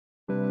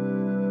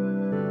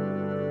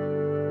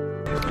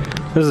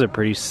This is a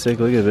pretty sick,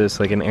 look at this,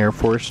 like an Air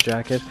Force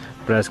jacket,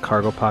 but it has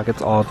cargo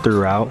pockets all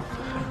throughout.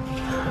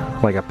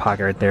 Like a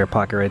pocket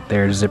right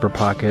there, zipper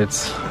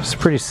pockets. It's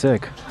pretty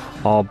sick.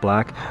 All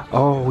black.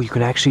 Oh, you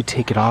can actually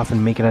take it off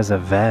and make it as a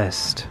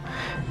vest.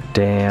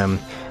 Damn.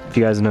 If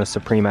you guys know,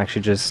 Supreme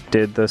actually just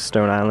did the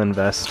Stone Island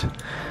vest.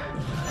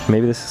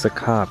 Maybe this is a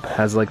cop.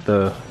 Has like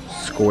the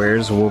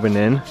squares woven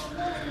in.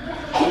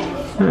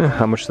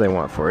 How much do they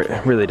want for it?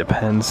 It really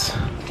depends.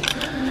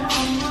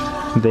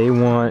 They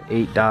want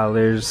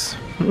 $8.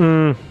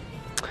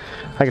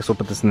 I guess we'll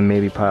put this in the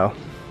maybe pile.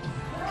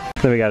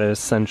 Then we got an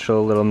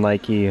essential little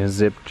Nike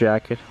zip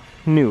jacket.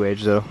 New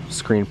age though,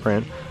 screen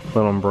print,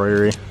 little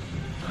embroidery.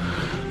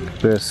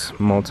 This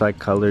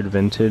multicolored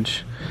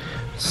vintage.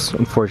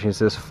 Unfortunately, it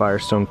says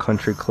Firestone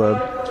Country Club.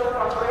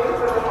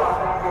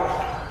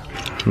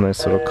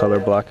 Nice little color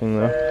blocking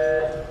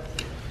though.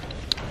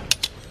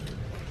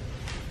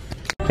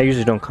 I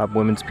usually don't cop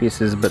women's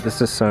pieces, but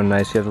this is so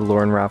nice. You have the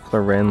Lauren Ralph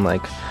Lauren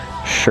like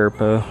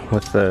Sherpa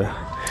with the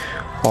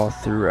all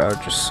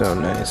throughout, just so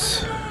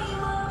nice.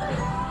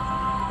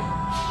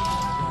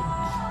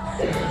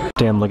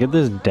 Damn, look at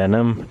this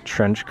denim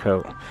trench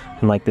coat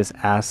and like this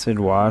acid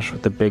wash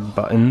with the big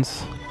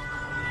buttons.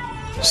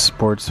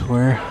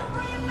 Sportswear.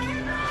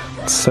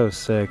 It's so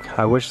sick.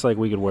 I wish like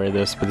we could wear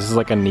this, but this is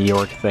like a New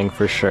York thing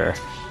for sure.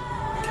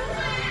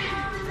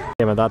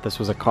 Damn, I thought this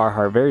was a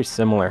Carhartt, very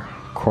similar.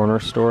 Corner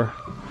store.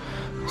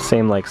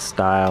 Same like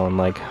style and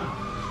like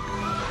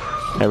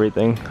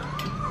everything.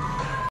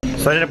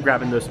 So I ended up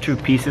grabbing those two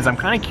pieces. I'm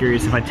kind of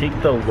curious if I take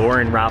the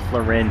Lauren Ralph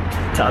Lauren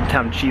to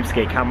Uptown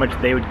Cheapskate, how much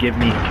they would give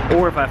me,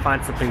 or if I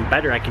find something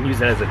better, I can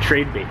use it as a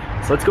trade bait.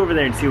 So let's go over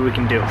there and see what we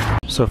can do.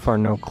 So far,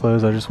 no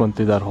clothes. I just went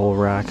through that whole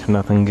rack.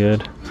 Nothing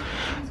good.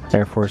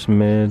 Air Force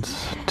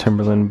mids,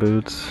 Timberland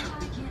boots.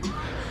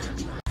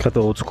 Got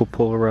the old school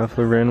Polo Ralph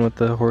Lauren with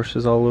the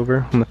horses all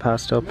over in the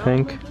pastel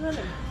pink.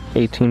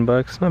 18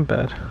 bucks, not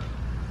bad.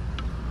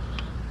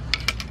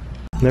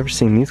 Never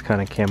seen these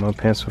kind of camo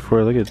pants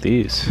before. Look at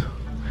these.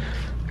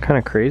 Kind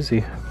of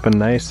crazy, but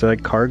nice. They're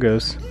like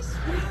cargos.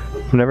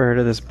 I've never heard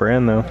of this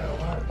brand though.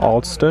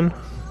 Alston.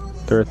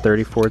 They're at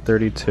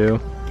 $34.32.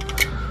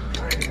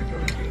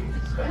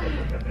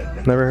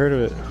 Never heard of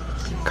it.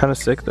 Kind of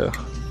sick though.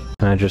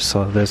 I just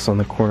saw this on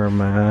the corner of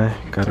my eye.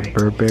 Got a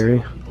Burberry.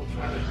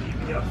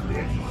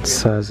 What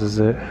size is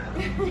it?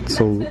 It's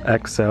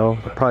a XL.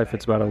 It probably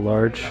fits about a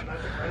large.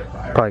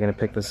 Probably gonna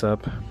pick this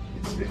up.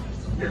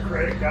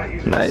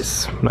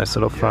 Nice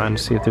little find.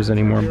 See if there's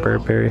any more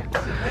Burberry.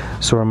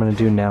 So what I'm gonna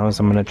do now is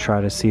I'm gonna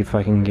try to see if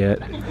I can get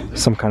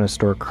some kind of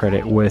store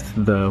credit with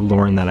the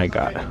Lauren that I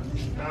got.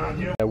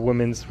 A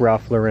women's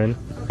Ralph Lauren.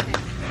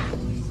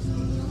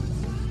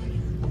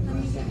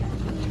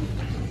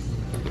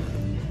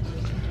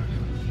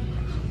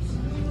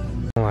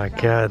 Oh my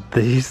god,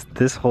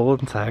 this whole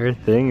entire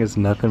thing is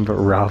nothing but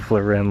Ralph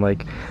Lauren.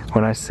 Like,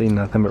 when I say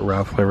nothing but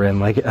Ralph Lauren,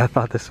 like I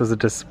thought this was a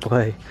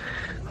display.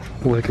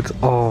 Look, it's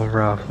all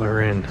Ralph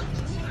Lauren.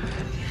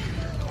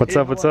 What's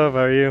up, how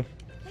are you?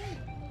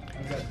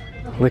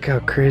 Look how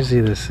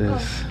crazy this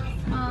is.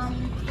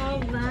 Call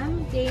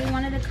them, they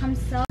wanted to come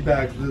sell.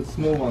 Bags, the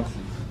small ones.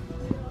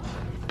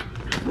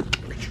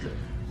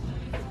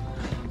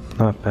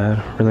 Not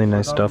bad, really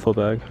nice duffel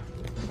bag.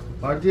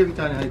 Var diye bir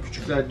tane hani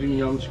küçükler dün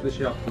yanlışlıkla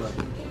şey yaptılar.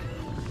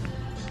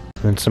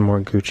 And some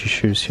more Gucci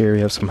shoes here.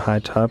 We have some high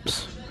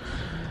tops.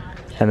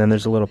 And then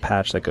there's a little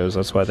patch that goes,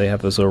 that's why they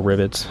have those little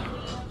rivets.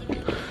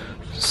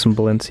 Some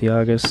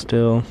Balenciagas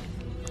still.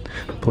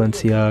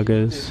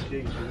 Balenciagas.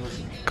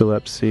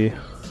 Gillespie.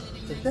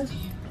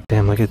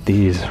 Damn, look at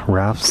these.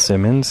 Ralph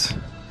Simmons.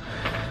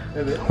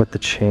 With the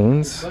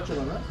chains.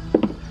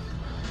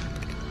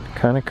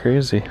 Kind of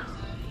crazy.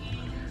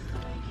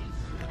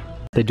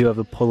 They do have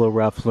the Polo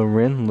Ralph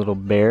Lauren, little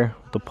bear,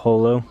 the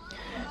polo,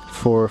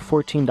 for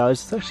 $14.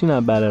 It's actually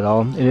not bad at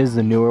all. It is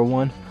the newer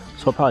one,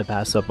 so I'll probably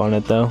pass up on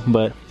it though,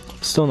 but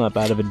still not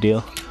bad of a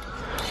deal.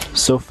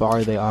 So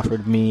far, they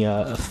offered me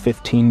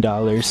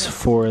 $15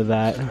 for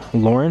that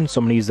Lauren, so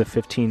I'm gonna use the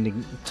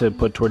 $15 to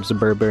put towards the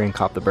Burberry and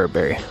cop the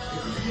Burberry.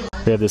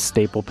 We have this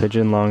staple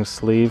pigeon long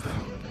sleeve,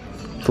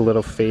 the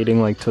little fading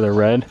like to the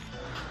red,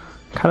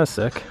 kind of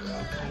sick.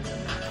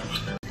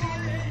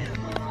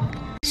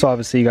 So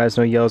obviously you guys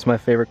know yellow is my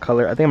favorite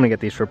color. I think I'm gonna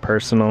get these for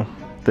personal.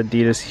 The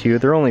Adidas Hue,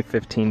 they're only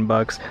 15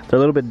 bucks. They're a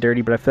little bit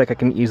dirty, but I feel like I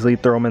can easily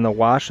throw them in the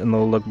wash and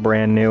they'll look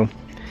brand new.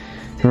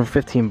 And for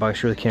 15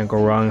 bucks, you really can't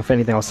go wrong. If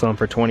anything, I'll sell them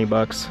for 20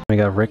 bucks. We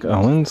got Rick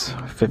Owens,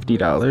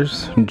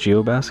 $50.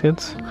 Geo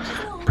baskets.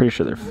 Pretty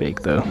sure they're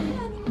fake though.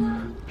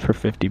 For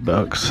 50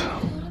 bucks.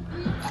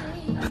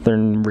 If they're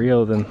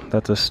real, then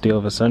that's a steal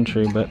of a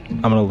century, but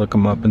I'm gonna look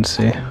them up and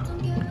see.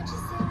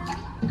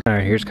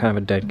 Alright, here's kind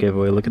of a dead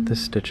giveaway. Look at the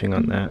stitching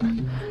on that.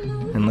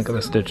 And look at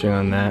the stitching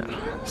on that.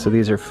 So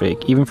these are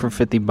fake. Even for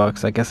 50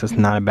 bucks, I guess it's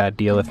not a bad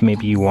deal if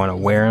maybe you want to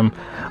wear them.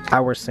 I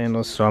wear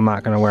sandals, so I'm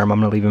not going to wear them. I'm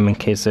going to leave them in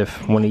case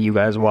if one of you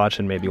guys watch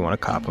and maybe you want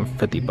to cop them for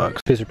 50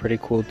 bucks. These are pretty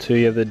cool too.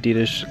 You have the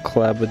Adidas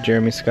collab with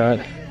Jeremy Scott.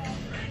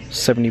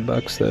 70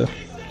 bucks though.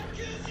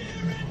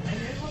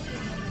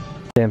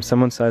 Damn,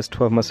 someone's size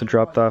 12 must have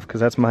dropped off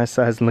because that's my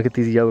size. And look at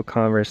these yellow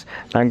Converse.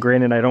 Now,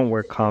 granted, I don't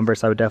wear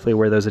Converse. I would definitely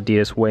wear those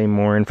Adidas way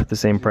more, and for the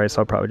same price,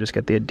 I'll probably just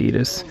get the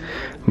Adidas.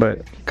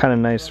 But kind of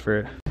nice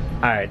for...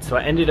 Alright, so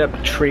I ended up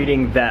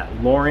trading that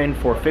Lauren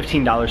for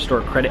 $15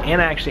 store credit, and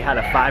I actually had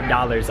a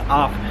 $5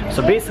 off.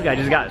 So basically I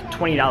just got a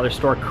 $20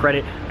 store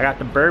credit. I got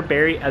the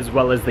Burberry as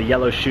well as the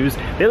yellow shoes.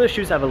 The yellow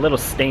shoes have a little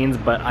stains,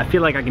 but I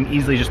feel like I can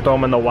easily just throw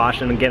them in the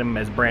wash and get them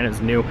as brand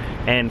as new.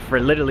 And for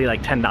literally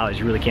like $10,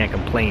 you really can't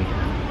complain.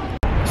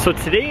 So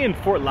today in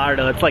Fort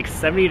Lauderdale, it's like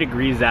 70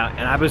 degrees out,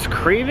 and I was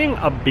craving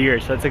a beer,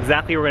 so that's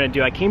exactly what we're gonna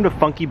do. I came to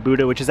Funky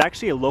Buddha, which is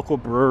actually a local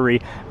brewery.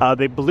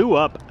 They blew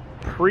up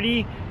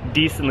pretty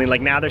decently.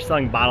 Like now they're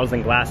selling bottles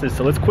and glasses,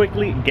 so let's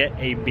quickly get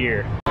a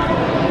beer.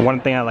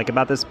 One thing I like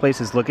about this place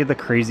is look at the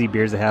crazy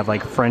beers they have,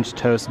 like French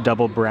Toast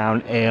Double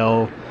Brown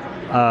Ale,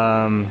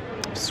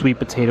 Sweet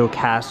Potato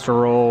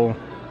Casserole,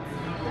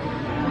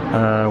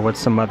 what's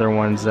some other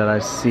ones that I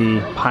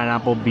see?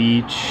 Pineapple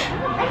Beach.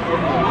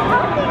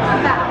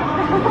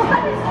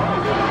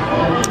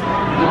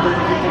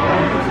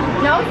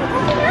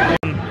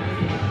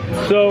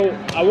 So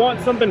I want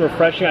something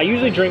refreshing. I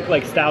usually drink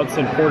like stouts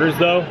and porters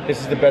though.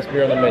 This is the best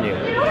beer on the menu.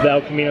 The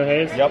El Camino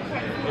Haze? Yep.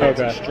 Okay. It's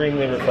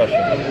extremely refreshing.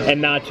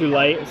 And not too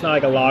light? It's not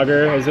like a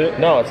lager, is it?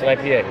 No, it's an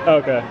IPA.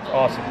 Okay. It's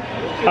awesome.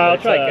 I'll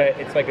try that.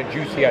 It's like a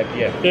juicy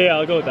IPA. Yeah,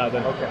 I'll go with that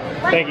then. Okay.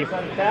 Thank you.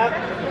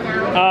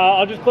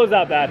 I'll just close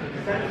out that.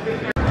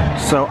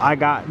 So I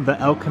got the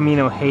El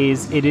Camino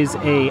Haze. It is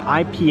a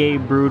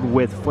IPA brewed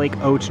with flake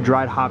oats,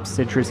 dried hop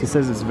citrus. He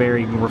says it's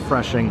very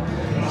refreshing.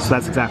 So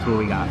that's exactly what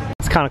we got.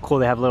 It's kind of cool.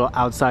 They have a little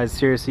outside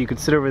here, so you could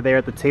sit over there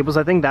at the tables.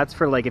 I think that's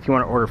for like if you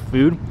want to order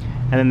food.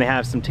 And then they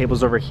have some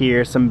tables over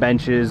here, some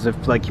benches.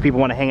 If like people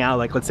want to hang out,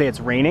 like let's say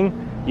it's raining,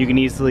 you can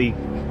easily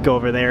go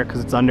over there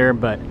because it's under.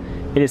 But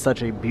it is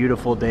such a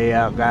beautiful day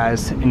out,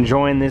 guys.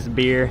 Enjoying this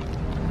beer.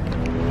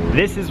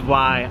 This is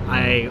why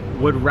I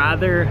would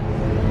rather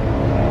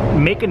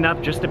make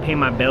enough just to pay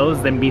my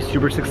bills than be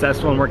super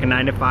successful and work a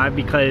 9 to 5,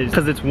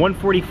 because it's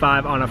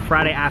 1:45 on a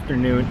Friday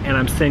afternoon and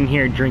I'm sitting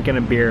here drinking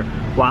a beer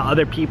while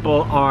other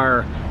people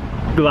are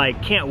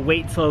like can't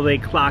wait till they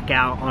clock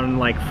out on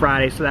like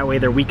Friday so that way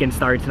their weekend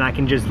starts and I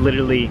can just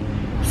literally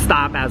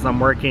stop as I'm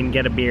working,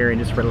 get a beer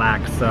and just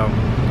relax. So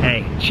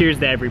hey, cheers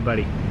to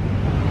everybody.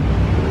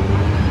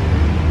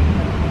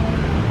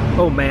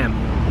 Oh man,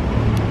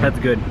 that's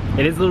good.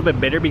 It is a little bit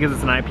bitter because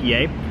it's an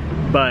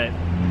IPA, but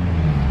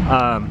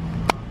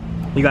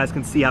you guys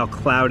can see how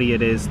cloudy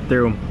it is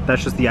through.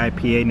 That's just the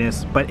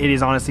IPA-ness, but it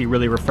is honestly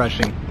really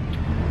refreshing.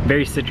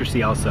 Very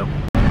citrusy also.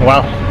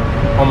 Well,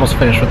 almost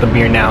finished with the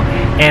beer now.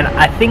 And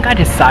I think I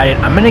decided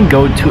I'm gonna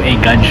go to a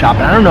gun shop.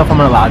 And I don't know if I'm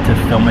allowed to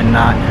film it or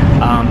not.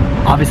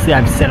 Obviously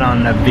I've said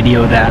on a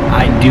video that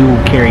I do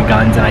carry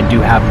guns and I do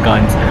have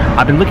guns.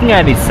 I've been looking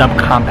at a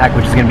subcompact,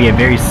 which is gonna be a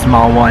very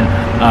small one,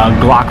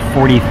 Glock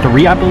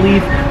 43, I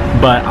believe.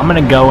 But I'm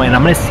gonna go and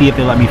I'm gonna see if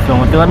they let me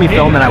film. If they let me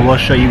film, then I will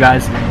show you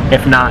guys.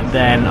 If not,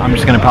 then I'm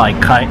just gonna probably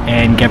cut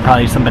and get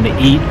probably something to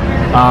eat.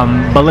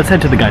 But let's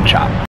head to the gun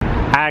shop.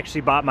 I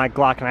actually bought my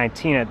Glock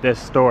 19 at this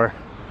store.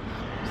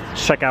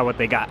 Let's check out what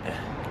they got.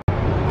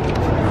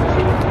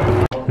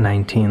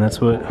 19,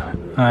 that's what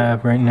I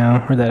have right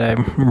now, or that I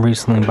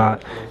recently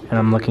bought. And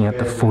I'm looking at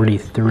the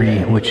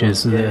 43, which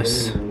is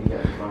this.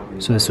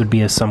 So this would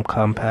be a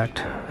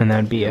subcompact, and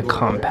that'd be a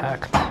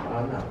compact.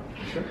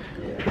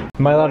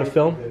 Am I allowed to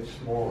film?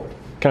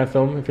 Can I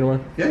film if you don't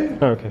mind? Yeah.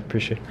 Oh, okay,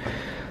 appreciate it.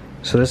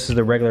 So this is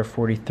the regular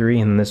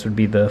 43 and this would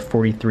be the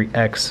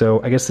 43X.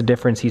 So I guess the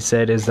difference he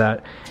said is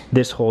that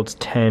this holds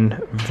 10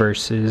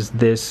 versus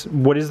this.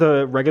 What is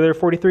the regular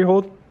 43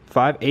 hold?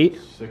 5, 8?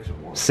 6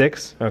 of one.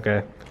 6?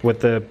 Okay. With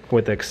the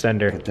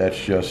extender. But that's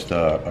just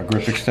a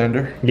grip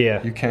extender.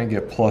 Yeah. You can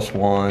get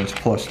 +1s,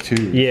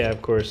 +2s. Yeah,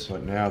 of course.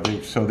 But now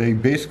they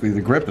basically, the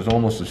grip is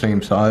almost the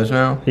same size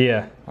now.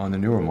 Yeah. On the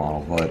newer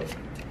model, but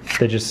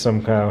They just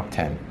somehow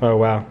 10. Oh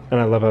wow. And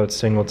I love how it's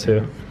single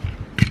too.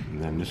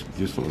 And then this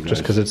little guy.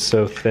 Just because it's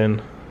so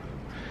thin.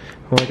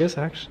 Well, I guess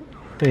actually,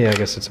 yeah, I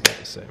guess it's about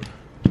the same.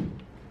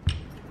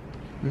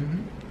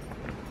 Mm-hmm.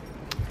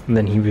 And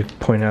then he would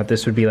point out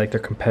this would be like their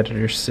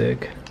competitor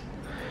SIG.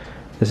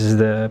 This is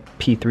the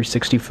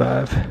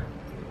P365.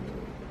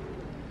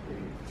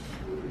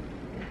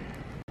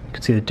 You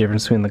can see the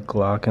difference between the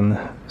Glock and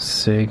the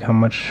SIG, how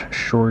much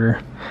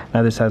shorter.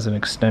 Now this has an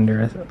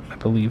extender, I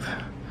believe.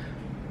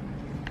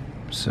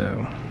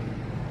 So.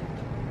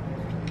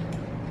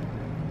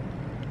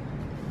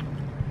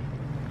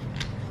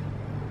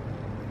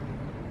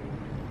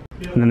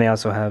 And then they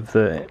also have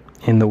the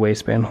in the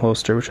waistband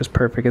holster, which is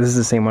perfect. This is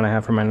the same one I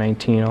have for my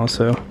 19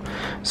 also.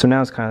 So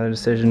now it's kind of the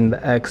decision,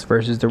 the X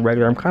versus the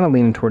regular. I'm kind of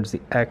leaning towards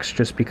the X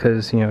just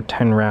because, you know,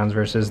 10 rounds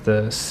versus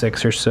the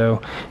 6 or so.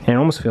 And it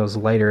almost feels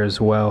lighter as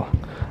well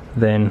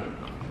than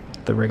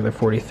the regular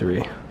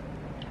 43.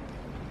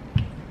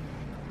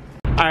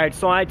 Alright,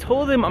 so I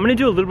told him I'm gonna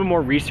do a little bit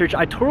more research.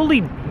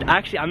 Actually,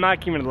 I'm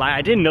not even gonna lie,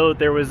 I didn't know that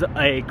there was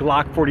a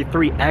Glock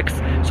 43X.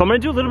 So I'm gonna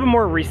do a little bit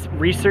more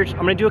research. I'm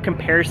gonna do a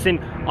comparison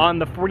on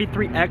the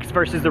 43X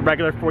versus the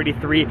regular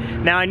 43.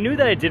 Now I knew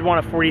that I did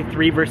want a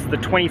 43 versus the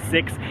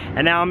 26,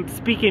 and now I'm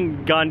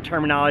speaking gun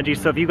terminology,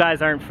 so if you guys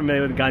aren't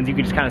familiar with guns, you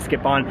can just kind of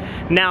skip on.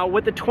 Now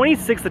with the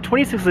 26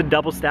 is a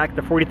double stack,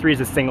 the 43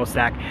 is a single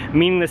stack,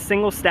 meaning the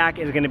single stack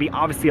is going to be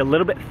obviously a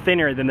little bit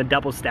thinner than the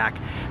double stack.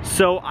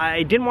 So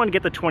I didn't want to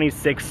get the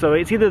 26, so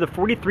it's either the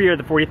 43 or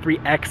the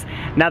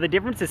 43X. Now the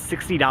difference is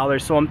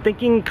 $60, so I'm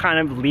thinking kind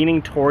of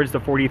leaning towards the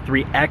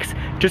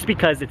 43X just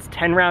because it's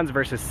 10 rounds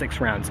versus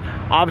 6 rounds.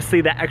 Obviously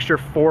that extra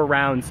 4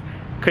 rounds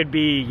could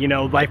be, you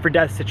know, life or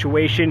death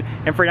situation,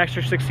 and for an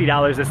extra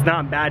 $60 it's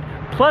not bad.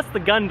 Plus the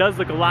gun does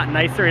look a lot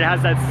nicer. It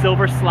has that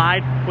silver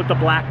slide with the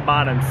black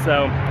bottom,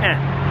 so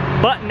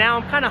But now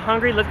I'm kind of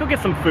hungry. Let's go get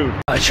some food.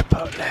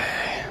 Chipotle.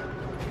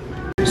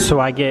 So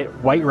I get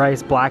white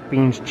rice, black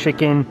beans,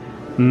 chicken,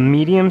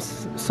 medium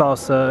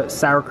salsa,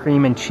 sour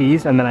cream, and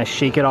cheese, and then I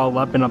shake it all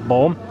up in a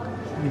bowl.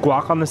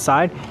 Guac on the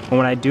side, and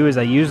what I do is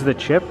I use the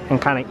chip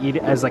and kind of eat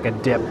it as like a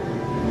dip.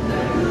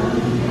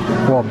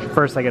 Well,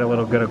 first I get a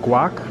little bit of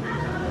guac,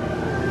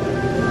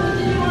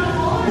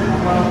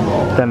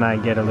 then I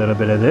get a little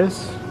bit of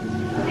this,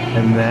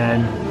 and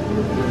then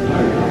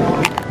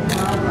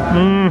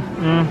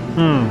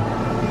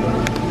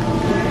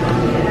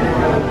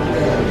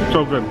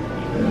so good.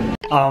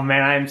 Oh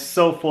man, I am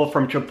so full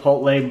from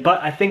Chipotle,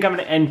 but I think I'm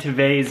gonna end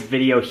today's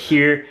video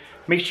here.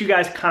 Make sure you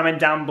guys comment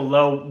down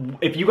below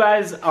if you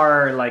guys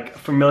are like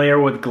familiar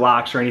with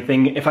Glocks or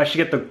anything, if I should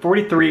get the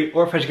 43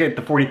 or if I should get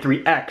the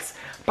 43X.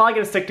 Probably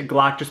gonna stick to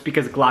Glock just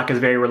because Glock is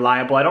very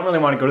reliable. I don't really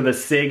want to go to the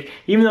SIG,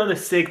 even though the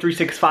SIG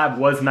 365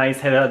 was nice,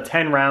 had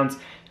 10 rounds.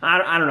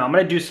 I don't know, I'm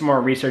gonna do some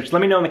more research.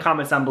 Let me know in the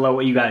comments down below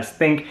what you guys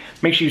think.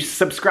 Make sure you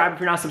subscribe if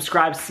you're not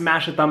subscribed,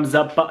 smash the thumbs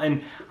up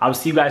button. I'll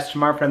see you guys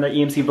tomorrow for another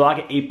EMC vlog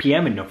at 8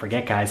 p.m. and don't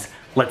forget guys,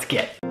 let's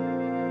get